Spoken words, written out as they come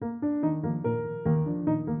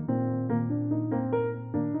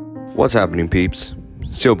What's happening, peeps?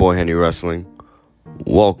 It's your boy Henny Wrestling.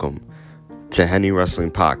 Welcome to Henny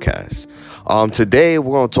Wrestling Podcast. Today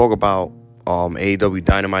we're going to talk about AEW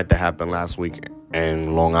Dynamite that happened last week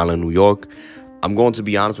in Long Island, New York. I'm going to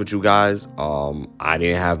be honest with you guys. I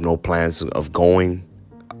didn't have no plans of going.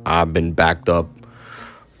 I've been backed up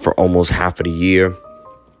for almost half of the year.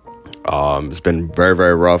 It's been very,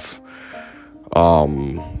 very rough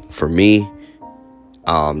for me.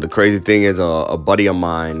 The crazy thing is a buddy of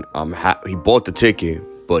mine, he bought the ticket,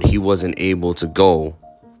 but he wasn't able to go.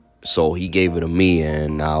 So he gave it to me,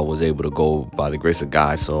 and I was able to go by the grace of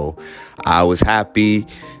God. So I was happy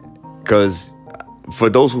because for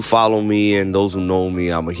those who follow me and those who know me,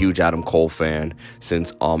 I'm a huge Adam Cole fan since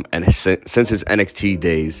his NXT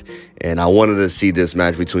days. And I wanted to see this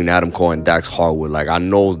match between Adam Cole and Dax Harwood. Like, I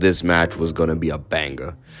know this match was going to be a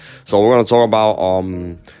banger. So we're going to talk about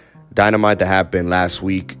Dynamite that happened last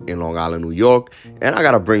week in Long Island, New York. And I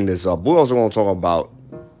got to bring this up. We're also going to talk about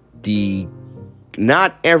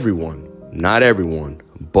not everyone,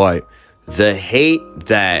 but the hate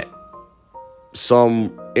that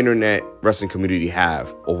some internet wrestling community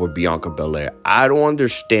have over Bianca Belair. I don't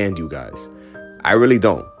understand, you guys. I really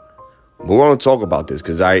don't. But we're going to talk about this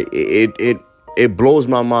because it blows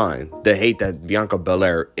my mind, the hate that Bianca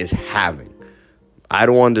Belair is having. I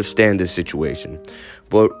don't understand this situation.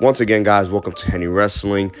 But once again, guys, welcome to Henny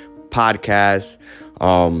Wrestling Podcast.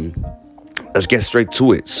 Let's get straight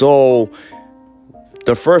to it. So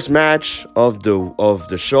the first match of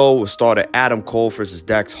the show started Adam Cole versus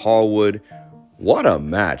Dax Harwood. What a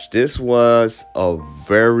match. This was a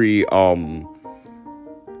very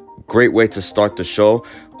great way to start the show.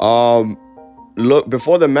 Look,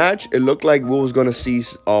 before the match, it looked like we was gonna see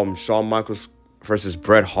Shawn Michaels versus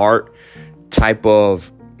Bret Hart type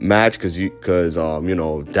of match because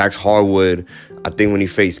Dax Harwood, I think when he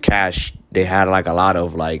faced Cash, they had like a lot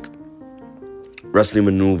of like wrestling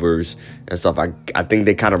maneuvers and stuff. I think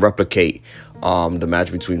they kind of replicate the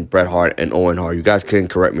match between Bret Hart and Owen Hart. You guys can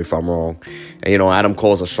correct me if I'm wrong. And Adam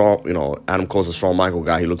Cole's a Shawn Michaels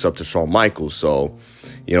guy. He looks up to Shawn Michaels. So,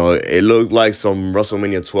 it looked like some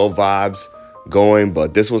WrestleMania 12 vibes going,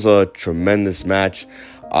 but this was a tremendous match.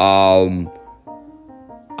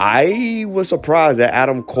 I was surprised that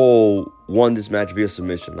Adam Cole won this match via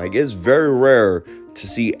submission. Like, it's very rare to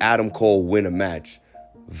see Adam Cole win a match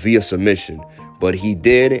via submission, but he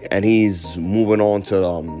did, and he's moving on to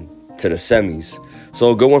the semis.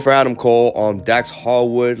 So good one for Adam Cole. Dax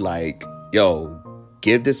Harwood,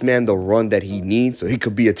 give this man the run that he needs so he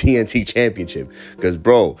could be a TNT championship. Because,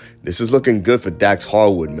 bro, this is looking good for Dax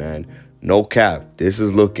Harwood, man. No cap. This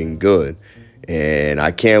is looking good. And I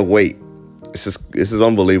can't wait. This is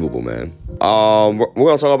unbelievable, man. We're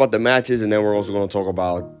going to talk about the matches, and then we're also going to talk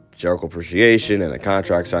about Jericho appreciation and the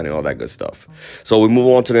contract signing, all that good stuff. So we move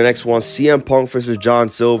on to the next one. CM Punk versus John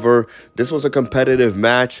Silver. This was a competitive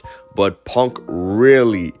match, but Punk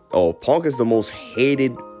is the most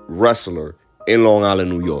hated wrestler in Long Island,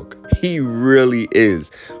 New York. He really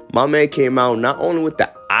is. My man came out not only with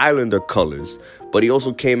the Islander colors, but he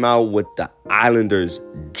also came out with the Islanders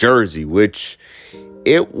jersey, which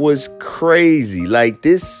it was crazy. Long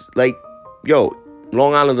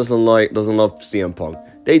Island doesn't love CM Punk.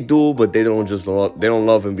 They do, but they don't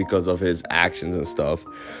love him because of his actions and stuff.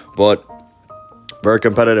 But very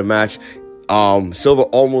competitive match. Silver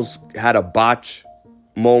almost had a botch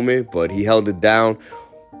moment, but he held it down.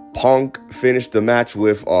 Punk finished the match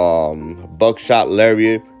with buckshot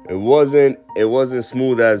lariat. It wasn't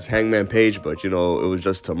smooth as Hangman Page, but it was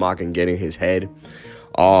just Tamakan getting his head.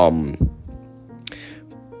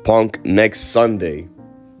 Punk next Sunday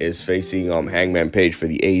is facing Hangman Page for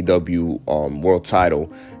the AEW world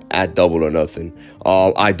title at Double or Nothing.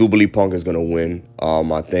 I do believe Punk is gonna win. I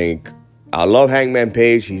love Hangman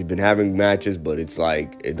Page. He's been having matches, but it's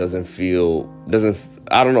like I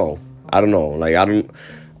don't know. I don't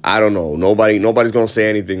know. Nobody's gonna say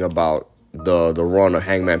anything about the run of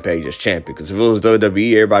Hangman Page as champion, because if it was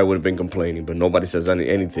WWE, everybody would have been complaining, but nobody says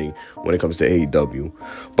anything when it comes to AEW.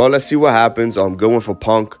 But let's see what happens. Good one for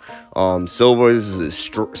Punk. Silver, this is his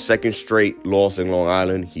second straight loss in Long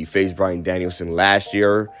Island. He faced Bryan Danielson last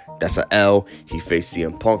year. That's an L. He faced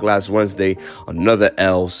CM Punk last Wednesday. Another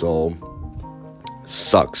L. So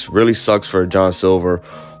sucks. Really sucks for John Silver.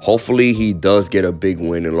 Hopefully he does get a big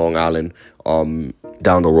win in Long Island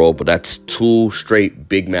down the road, but that's two straight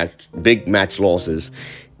big match losses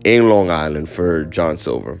in Long Island for John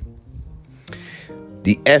Silver.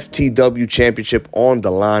 The FTW Championship on the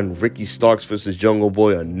line. Ricky Starks versus Jungle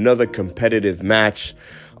Boy. Another competitive match.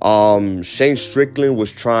 Shane Strickland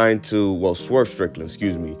was trying to, Swerve Strickland,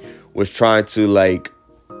 was trying to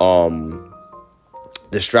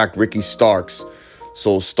distract Ricky Starks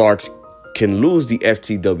so Starks can lose the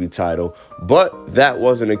FTW title, but that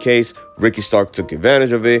wasn't the case. Ricky Stark took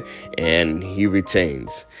advantage of it and he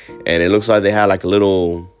retains. And it looks like they had like a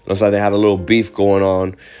little beef going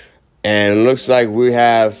on. And it looks like we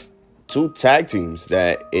have 2 tag teams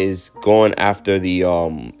that is going after the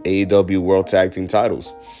AEW World Tag Team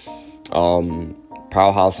titles.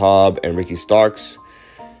 Powerhouse Hobb and Ricky Starks.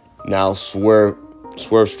 Now Swerve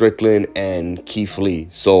Strickland and Keith Lee.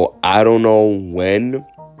 So I don't know when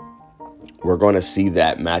we're going to see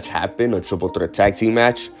that match happen, a triple threat tag team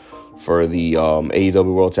match for the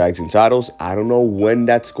AEW World Tag Team titles. I don't know when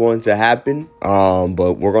that's going to happen,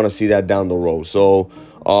 but we're going to see that down the road. So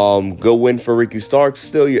good win for Ricky Starks,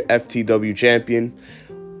 still your FTW champion.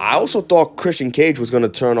 I also thought Christian Cage was going to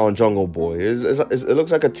turn on Jungle Boy. It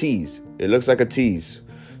looks like a tease.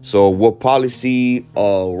 So we'll probably see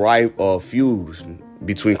a feud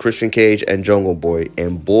between Christian Cage and Jungle Boy.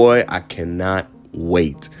 And boy, I cannot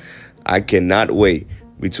wait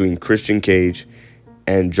between Christian Cage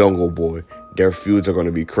and Jungle Boy. Their feuds are going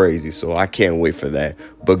to be crazy, so I can't wait for that.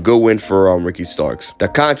 But good win for Ricky Starks. The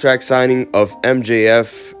contract signing of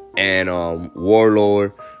MJF and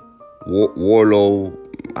Warlord, I don't know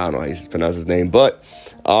how you pronounce his name, but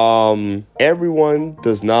everyone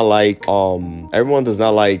does not like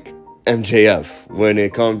MJF when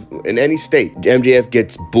it comes in any state. MJF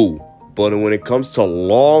gets booed, but when it comes to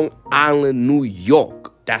Long Island, New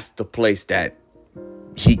York, that's the place that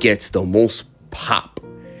he gets the most pop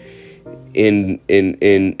in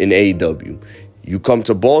AEW. You come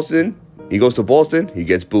to Boston, he goes to Boston, he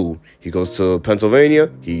gets booed. He goes to Pennsylvania,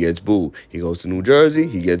 he gets booed. He goes to New Jersey,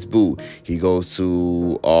 he gets booed. He goes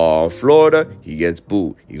to Florida, he gets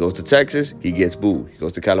booed. He goes to Texas, he gets booed. He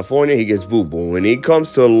goes to California, he gets booed. But when he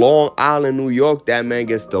comes to Long Island, New York, that man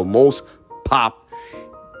gets the most pop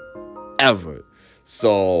ever.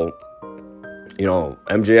 So,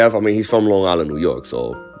 MJF, he's from Long Island, New York,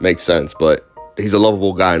 so makes sense. But he's a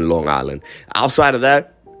lovable guy in Long Island. Outside of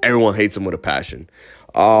that, everyone hates him with a passion.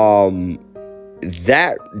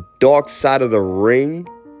 That dark side of the ring,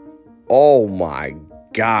 oh my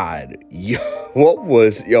God.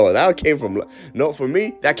 That came from, no, for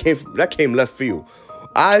me, that came left field.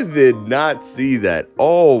 I did not see that.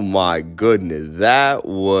 Oh my goodness. That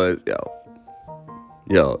was,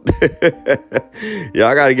 yo,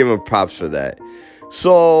 I gotta give him props for that.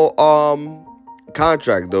 So,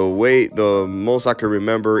 contract, the most I can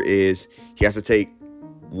remember is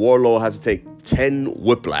Warlord has to take 10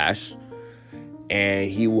 whiplash,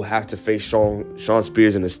 and he will have to face Sean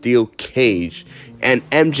Spears in a steel cage, and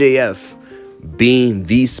MJF being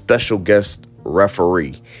the special guest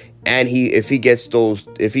referee. And if he gets through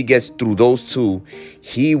those 2,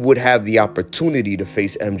 he would have the opportunity to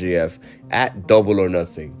face MJF at Double or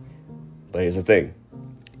Nothing. But here's the thing: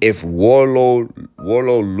 if Warlord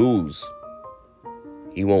lose,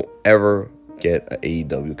 he won't ever get an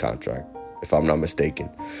AEW contract, if I'm not mistaken.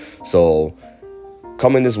 So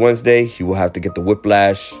coming this Wednesday, he will have to get the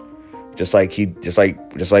whiplash, just like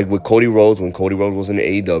with Cody Rhodes when Cody Rhodes was in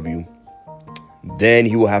the AEW. Then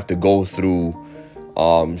he will have to go through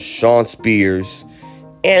Sean Spears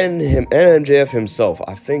and MJF himself.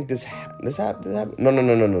 I think this happened. No.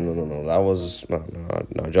 That was no.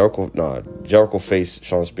 Jericho faced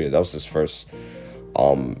Sean Spears. That was his first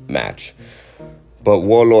match. But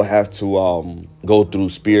Warlord have to go through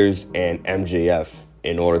Spears and MJF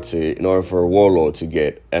in order for Warlord to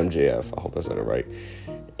get MJF. I hope I said it right.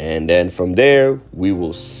 And then from there, we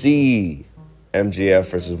will see MJF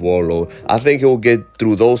versus Warlord. I think he'll get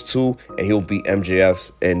through those 2 and he'll beat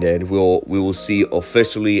MJF. And then we will see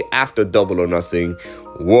officially after Double or Nothing,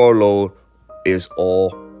 Warlord is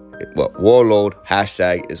all #All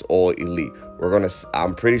Elite.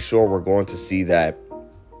 I'm pretty sure we're going to see that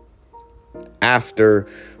after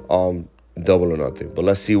Double or Nothing. But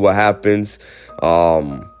let's see what happens.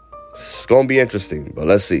 It's going to be interesting, but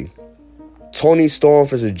let's see. Tony Storm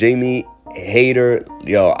versus Jamie Hayter.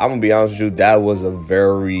 Yo, I'm going to be honest with you. That was a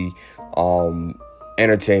very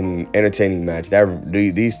entertaining match.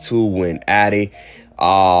 These 2 went at it.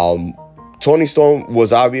 Tony Storm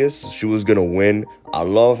was obvious. She was going to win. I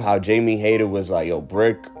love how Jamie Hayter was like, yo,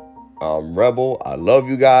 Brick, Rebel, I love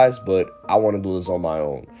you guys, but I want to do this on my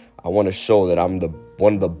own. I want to show that I'm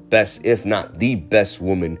one of the best, if not the best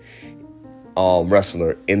woman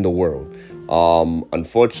wrestler in the world.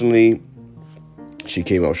 Unfortunately, she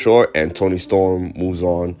came out short, and Tony Storm moves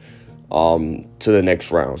on to the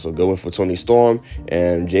next round. So going for Tony Storm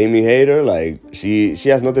and Jamie Hayter, like she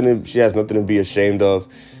has nothing to be ashamed of.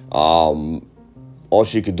 All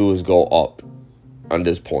she could do is go up on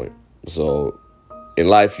this point. So in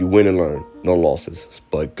life, you win and learn. No losses,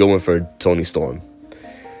 but good one for Tony Storm.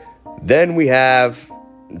 Then we have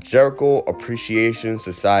Jericho Appreciation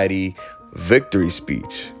Society victory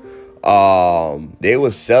speech. They were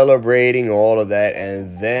celebrating all of that,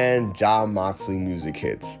 and then Jon Moxley music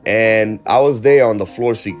hits. And I was there on the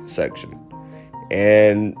floor seat section.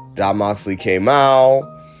 And Jon Moxley came out,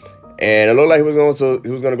 and it looked like he was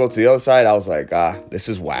gonna go to the other side. I was like, this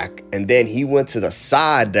is whack. And then he went to the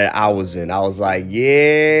side that I was in. I was like,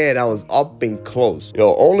 yeah, and I was up and close.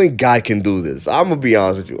 Yo, only God can do this. I'm gonna be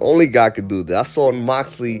honest with you. Only God can do this. I saw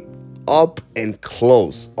Moxley up and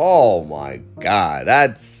close. Oh my God.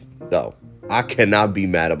 No, I cannot be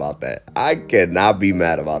mad about that. I cannot be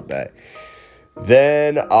mad about that.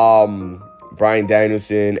 Then Bryan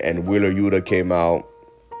Danielson and Wheeler Yuta came out.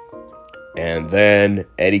 And then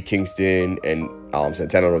Eddie Kingston and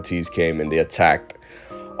Santana Ortiz came and they attacked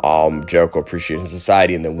Jericho Appreciation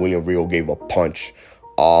Society. And then William Regal gave a punch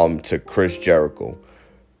to Chris Jericho.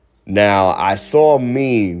 Now, I saw a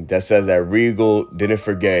meme that says that Regal didn't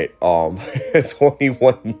forget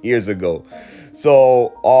 21 years ago.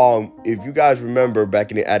 So, if you guys remember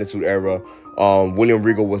back in the Attitude Era, William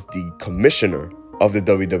Regal was the commissioner of the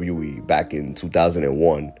WWE back in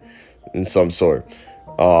 2001 in some sort.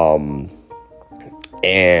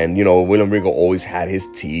 And, you know, William Regal always had his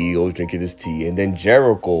tea, always drinking his tea. And then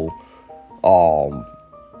Jericho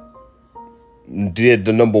did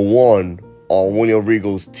the number one on William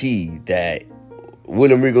Regal's tea that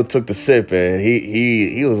William Regal took the sip and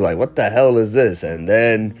he was like, what the hell is this? And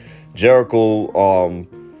then Jericho's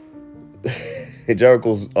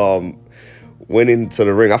went into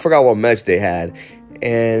the ring. I forgot what match they had.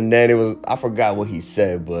 And then I forgot what he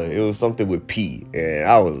said, but it was something with P. And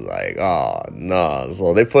I was like, oh, nah.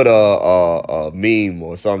 So they put a meme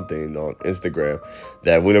or something on Instagram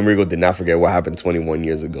that William Regal did not forget what happened 21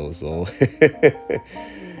 years ago. So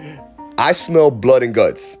I smell blood and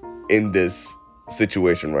guts in this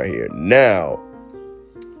situation right here. Now,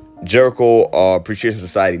 Jericho Appreciation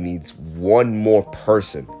Society needs one more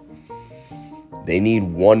person. They need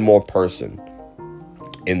one more person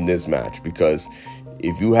in this match because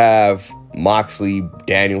if you have Moxley,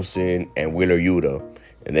 Danielson, and Wheeler Yuta,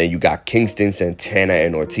 and then you got Kingston, Santana,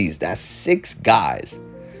 and Ortiz, that's 6 guys.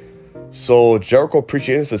 So Jericho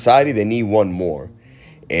Appreciation Society, they need one more.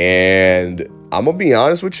 And I'm going to be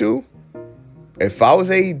honest with you. If I was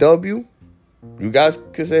AEW, you guys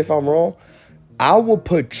can say if I'm wrong, I would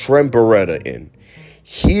put Trent Beretta in.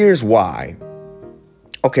 Here's why.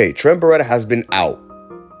 Okay, Trent Beretta has been out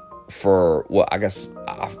for, I guess,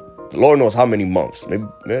 Lord knows how many months.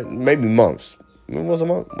 Maybe months. It was a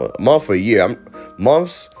month or a year.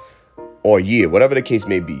 Months or a year, whatever the case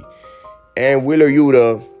may be. And Wheeler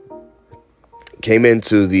Yuta came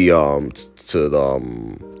into the to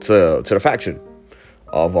the faction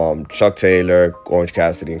of Chuck Taylor, Orange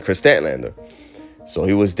Cassidy, and Chris Statlander. So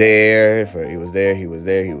he was there.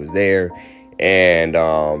 And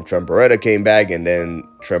Trent Beretta came back, and then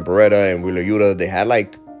Trent Beretta and Wheeler Yuta, they had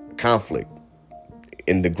like conflict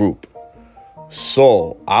in the group.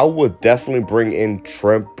 So I would definitely bring in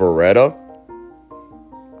Trent Beretta.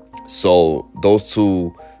 So those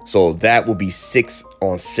two, so that would be 6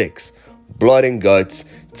 on 6. Blood and guts.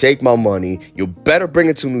 Take my money. You better bring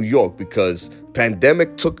it to New York because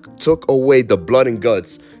pandemic took away the blood and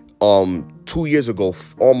guts 2 years ago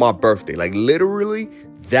on my birthday. Like literally,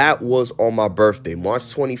 that was on my birthday, March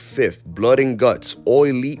 25th. Blood and Guts, All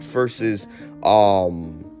Elite versus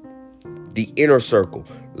the Inner Circle.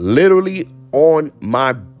 Literally on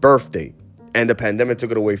my birthday. And the pandemic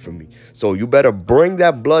took it away from me. So you better bring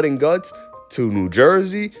that Blood and Guts to New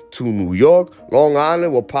Jersey, to New York, Long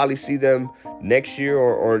Island. We'll probably see them next year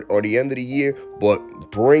or the end of the year. But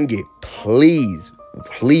bring it, please,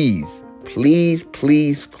 please. Please,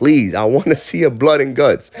 please, please. I want to see a Blood and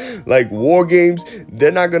Guts. Like War Games,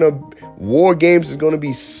 War Games is going to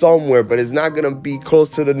be somewhere, but it's not going to be close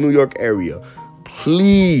to the New York area.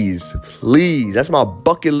 Please, please. That's my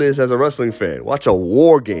bucket list as a wrestling fan. Watch a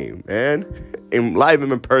War Game, man. Live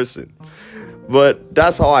in person. But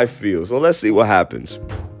that's how I feel. So let's see what happens.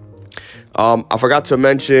 I forgot to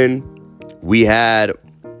mention we had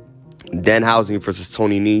Danhausen versus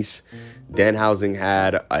Tony Nese. Danhausen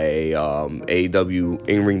had a AEW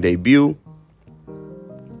in-ring debut.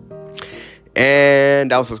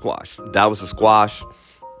 And that was a squash. And that was a squash.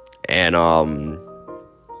 And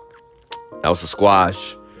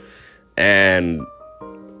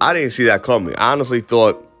I didn't see that coming. I honestly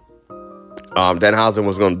thought Danhausen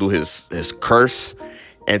was going to do his curse.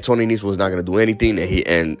 And Tony Nese was not going to do anything.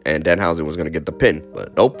 And Danhausen was going to get the pin.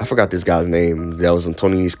 But nope. I forgot this guy's name. That was in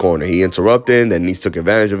Tony Nese's corner. He interrupted. Then Nese took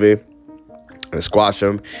advantage of it. and squash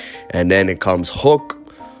him. And then it comes Hook.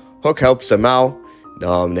 Hook helps him out.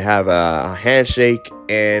 They have a handshake,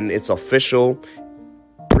 and it's official.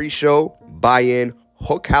 Pre-show, buy-in,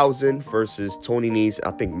 Hookhausen versus Tony Nese.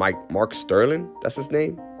 I think Mark Sterling, that's his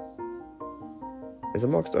name. Is it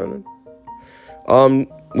Mark Sterling?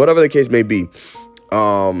 Whatever the case may be.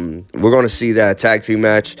 We're going to see that tag team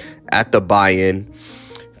match at the buy-in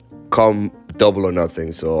come Double or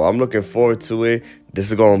Nothing. So I'm looking forward to it. This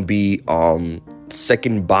is going to be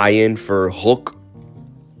second buy-in for Hook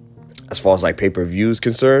as far as like pay-per-view is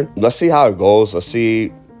concerned. Let's see how it goes. Let's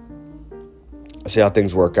see how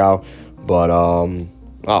things work out. But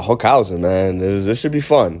Hookhausen, man, this should be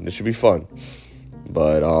fun. This should be fun.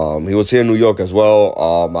 But he was here in New York as well.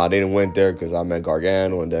 I didn't went there because I met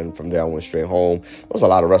Gargano, and then from there I went straight home. There was a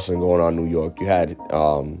lot of wrestling going on in New York. You had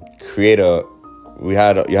you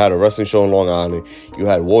had a wrestling show in Long Island. You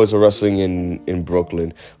had Warriors of Wrestling in Brooklyn.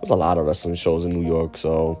 There was a lot of wrestling shows in New York.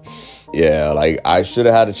 So yeah, like I should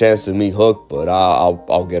have had a chance to meet Hook, but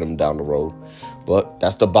I'll get him down the road. But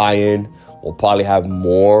that's the buy-in. We'll probably have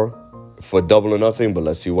more for Double or Nothing, but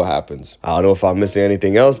let's see what happens. I don't know if I'm missing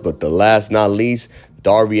anything else, but the last not least,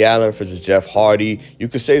 Darby Allin versus Jeff Hardy. You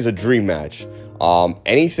could say it's a dream match.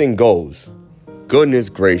 Anything goes. Goodness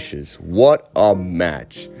gracious, what a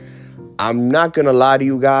match. I'm not gonna lie to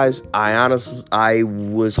you guys. I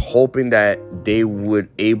was hoping that they would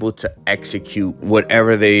able to execute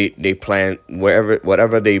whatever they planned,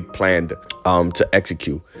 whatever they planned to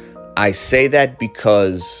execute. I say that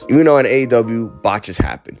because in AEW, botches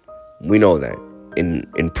happen. We know that.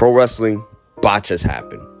 In pro wrestling, botches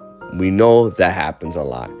happen. We know that happens a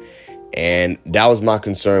lot. And that was my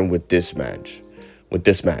concern with this match.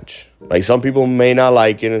 Like, some people may not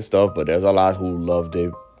like it and stuff, but there's a lot who loved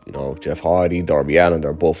it. Jeff Hardy, Darby Allin,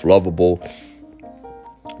 they're both lovable.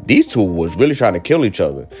 These two was really trying to kill each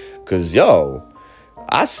other. Because,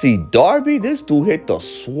 I see Darby, this dude hit the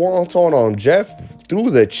swanton on Jeff through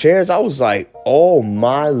the chairs. I was like, oh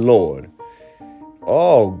my Lord.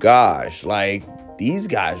 Oh gosh. Like, these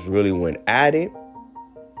guys really went at it.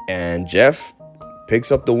 And Jeff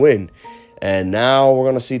picks up the win. And now we're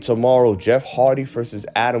going to see tomorrow Jeff Hardy versus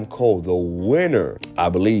Adam Cole. The winner, I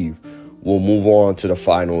believe, will move on to the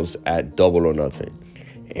finals at Double or Nothing.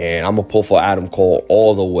 And I'm going to pull for Adam Cole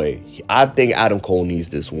all the way. I think Adam Cole needs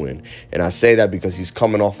this win. And I say that because he's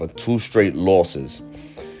coming off of 2 straight losses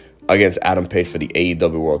against Adam Page for the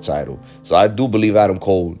AEW World title. So I do believe Adam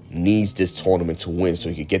Cole needs this tournament to win so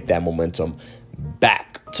he can get that momentum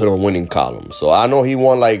back to the winning column. So I know he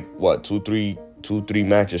won like, what, 2-3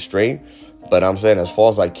 matches straight. But I'm saying as far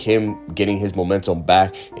as like him getting his momentum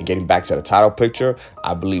back and getting back to the title picture,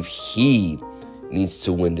 I believe he needs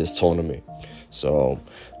to win this tournament. So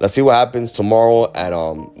let's see what happens tomorrow at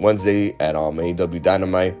Wednesday at AEW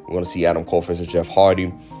Dynamite. We're going to see Adam Cole versus Jeff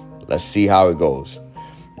Hardy. Let's see how it goes.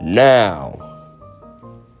 Now,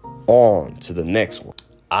 on to the next one.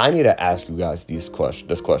 I need to ask you guys this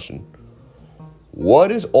question.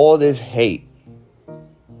 What is all this hate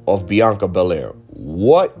of Bianca Belair?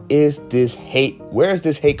 What is this hate? Where is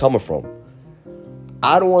this hate coming from?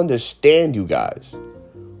 I don't understand, you guys.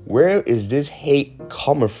 Where is this hate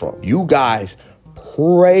coming from? You guys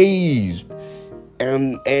praised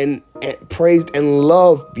and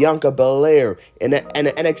loved Bianca Belair and the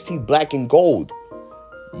NXT Black and Gold.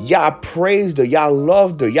 Y'all praised her. Y'all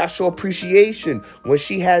loved her. Y'all show appreciation when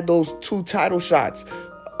she had those 2 title shots.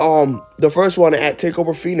 The first one at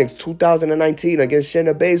TakeOver Phoenix 2019 against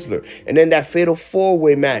Shayna Baszler. And then that fatal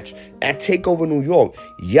 4-way match at TakeOver New York.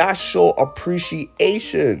 Y'all show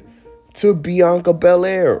appreciation to Bianca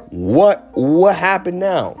Belair. What happened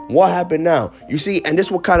now? What happened now? You see, and this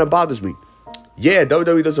is what kind of bothers me. Yeah,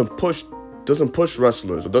 WWE doesn't push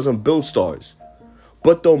wrestlers or doesn't build stars.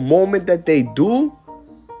 But the moment that they do,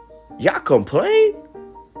 y'all complain.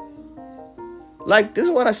 Like, this is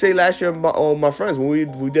what I say last year with my friends when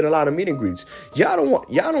we did a lot of meet and greets. Y'all want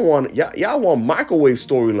microwave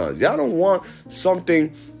storylines. Y'all don't want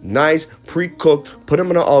something nice, pre-cooked, put them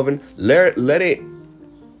in the oven, let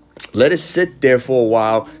it sit there for a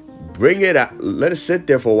while, bring it out,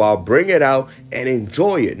 bring it out and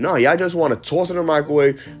enjoy it. No, y'all just want to toss it in the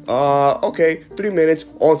microwave. Okay, 3 minutes,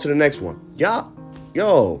 on to the next one.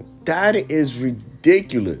 That is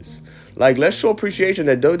ridiculous. Like, let's show appreciation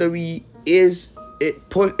that WWE is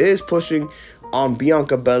pushing on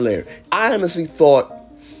Bianca Belair. I honestly thought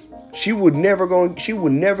she would never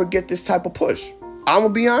get this type of push. I'm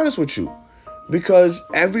gonna be honest with you, because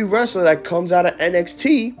every wrestler that comes out of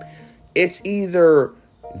NXT, it's either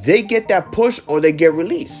they get that push or they get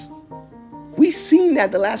released. We've seen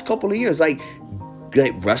that the last couple of years. Like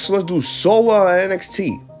wrestlers do so well at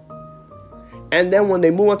NXT, And then when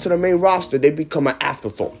they move on to the main roster, they become an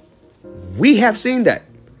afterthought. We have seen that.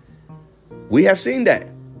 We have seen that.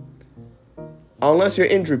 Unless you're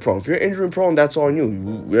injury prone. If you're injury prone, that's on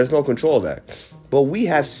you. There's no control of that. But we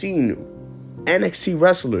have seen NXT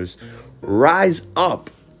wrestlers rise up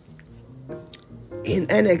in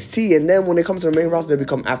NXT, and then when they come to the main roster, they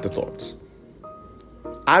become afterthoughts.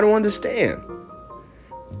 I don't understand.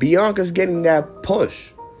 Bianca's getting that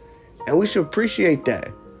push, and we should appreciate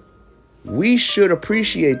that. We should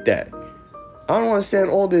appreciate that. I don't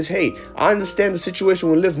understand all this hate. I understand the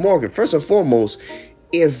situation with Liv Morgan. First and foremost,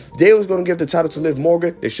 if they was going to give the title to Liv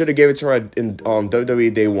Morgan, they should have gave it to her in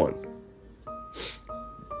WWE Day 1.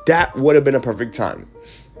 That would have been a perfect time.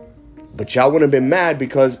 But y'all wouldn't have been mad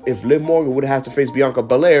because if Liv Morgan would have to face Bianca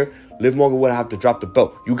Belair, Liv Morgan would have to drop the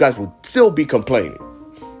belt. You guys would still be complaining.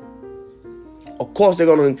 Of course, they're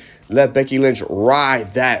going to let Becky Lynch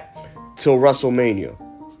ride that till WrestleMania.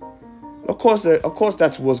 Of course,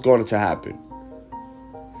 that's what's going to happen.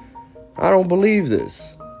 I don't believe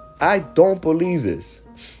this. I don't believe this.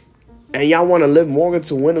 And y'all want to Liv Morgan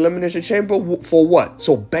to win Elimination Chamber for what?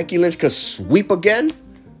 So Becky Lynch could sweep again?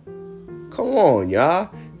 Come on,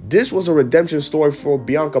 y'all. This was a redemption story for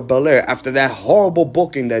Bianca Belair after that horrible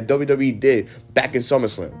booking that WWE did back in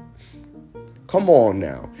SummerSlam. Come on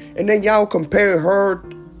now. And then y'all compare her.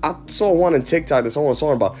 I saw one on TikTok that someone was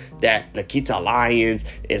talking about that Nikita Lyons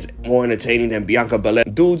is more entertaining than Bianca Belair.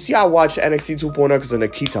 Dudes, y'all watch NXT 2.0 because of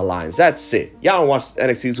Nikita Lyons. That's it. Y'all don't watch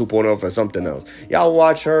NXT 2.0 for something else. Y'all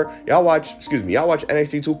watch NXT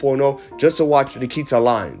 2.0 just to watch Nikita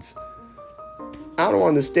Lyons. I don't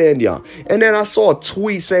understand y'all. And then I saw a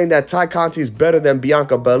tweet saying that Ty Conti is better than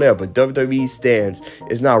Bianca Belair, but WWE stands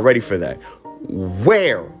is not ready for that.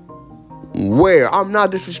 Where? I'm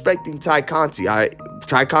not disrespecting Ty Conti.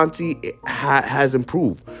 Ty Conti has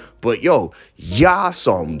improved. But yo, y'all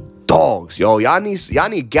some dogs, yo. Y'all need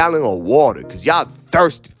a gallon of water because y'all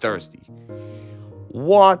thirsty.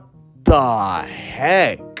 What the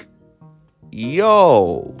heck?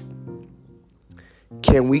 Yo.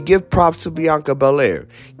 Can we give props to Bianca Belair?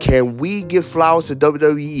 Can we give flowers to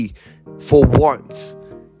WWE for once?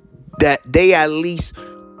 That they at least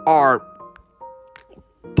are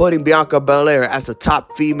putting Bianca Belair as a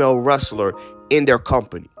top female wrestler in their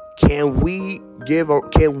company. Can we give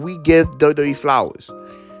WWE flowers?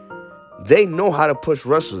 They know how to push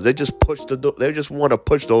wrestlers. They just want to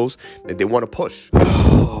push those that they want to push.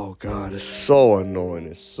 Oh God, it's so annoying.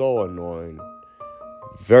 It's so annoying.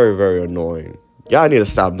 Very, very annoying. Y'all need to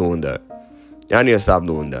stop doing that.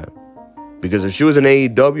 Because if she was in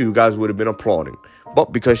AEW, you guys would have been applauding.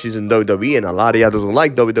 But because she's in WWE and a lot of y'all doesn't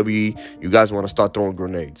like WWE, you guys want to start throwing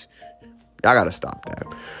grenades. Y'all got to stop that.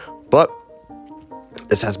 But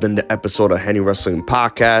this has been the episode of Henny Wrestling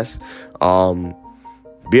Podcast.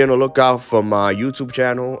 Be on the lookout for my YouTube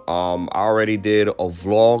channel. I already did a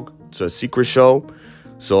vlog to a secret show.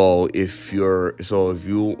 So if you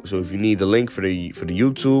need the link for the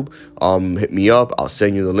YouTube, hit me up. I'll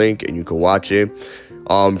send you the link and you can watch it.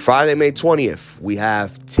 Friday, May 20th, we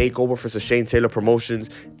have TakeOver for Shane Taylor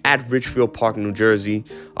Promotions at Richfield Park, New Jersey.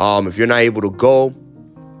 If you're not able to go,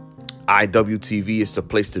 IWTV is the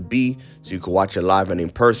place to be, so you can watch it live and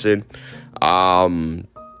in person.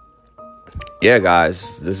 Yeah,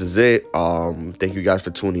 guys, this is it. Thank you guys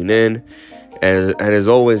for tuning in. And as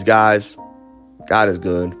always, guys, God is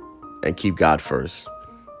good, and keep God first.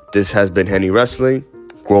 This has been Henny Wrestling,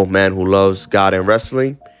 grown man who loves God and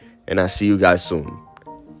wrestling, and I see you guys soon.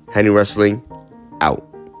 Henny Wrestling, out.